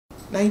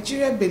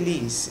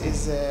Nigeria-Belize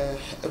is a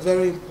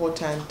very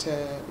important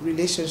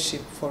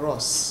relationship for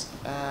us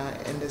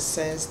in the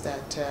sense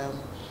that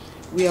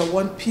we are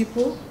one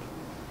people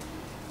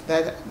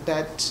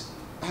that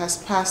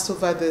has passed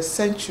over the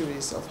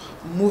centuries of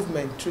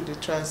movement through the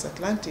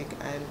transatlantic,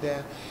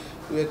 and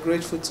we are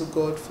grateful to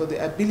God for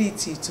the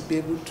ability to be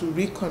able to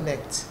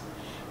reconnect.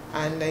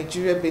 And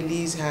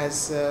Nigeria-Belize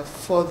has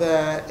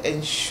further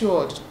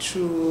ensured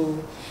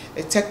through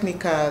a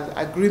technical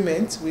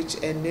agreement which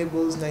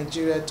enables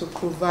Nigeria to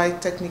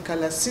provide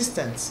technical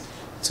assistance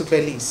to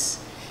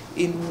Belize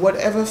in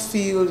whatever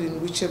field,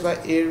 in whichever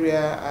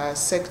area,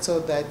 sector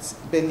that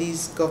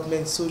Belize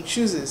government so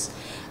chooses.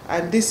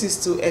 And this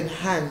is to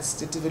enhance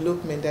the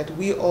development that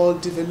we all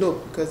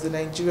develop, because the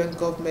Nigerian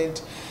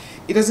government,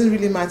 it doesn't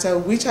really matter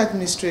which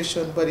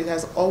administration, but it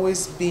has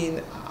always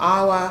been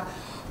our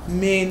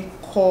main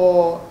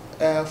core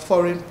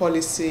foreign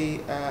policy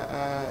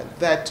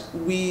that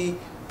we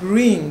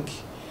bring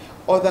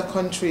other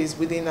countries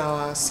within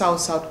our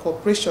South-South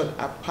cooperation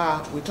at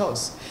par with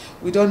us.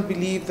 We don't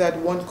believe that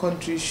one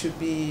country should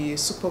be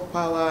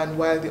superpower and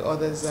while the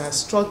others are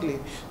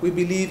struggling. We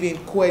believe in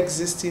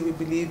coexisting, we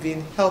believe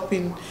in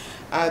helping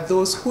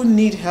those who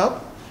need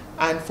help,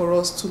 and for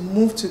us to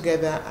move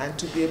together and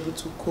to be able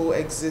to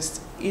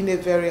coexist in a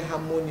very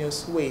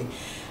harmonious way.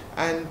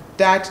 And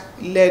that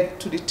led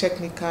to the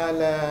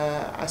technical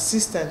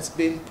assistance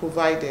being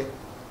provided.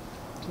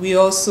 We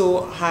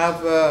also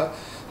have a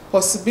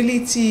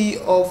possibility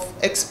of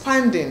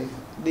expanding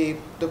the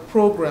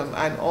program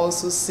and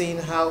also seeing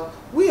how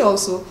we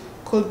also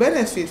could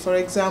benefit. For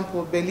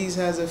example, Belize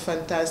has a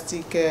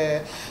fantastic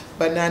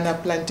banana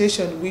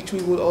plantation, which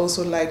we would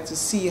also like to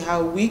see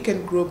how we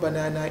can grow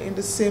banana in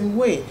the same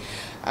way.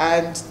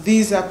 And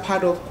these are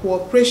part of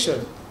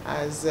cooperation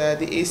as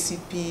the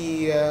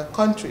ACP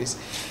countries.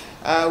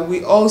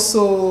 We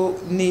also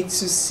need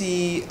to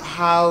see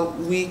how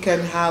we can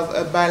have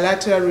a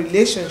bilateral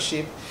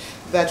relationship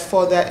that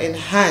further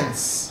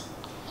enhance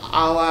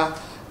our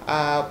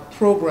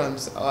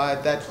programs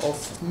that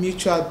of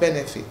mutual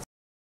benefit.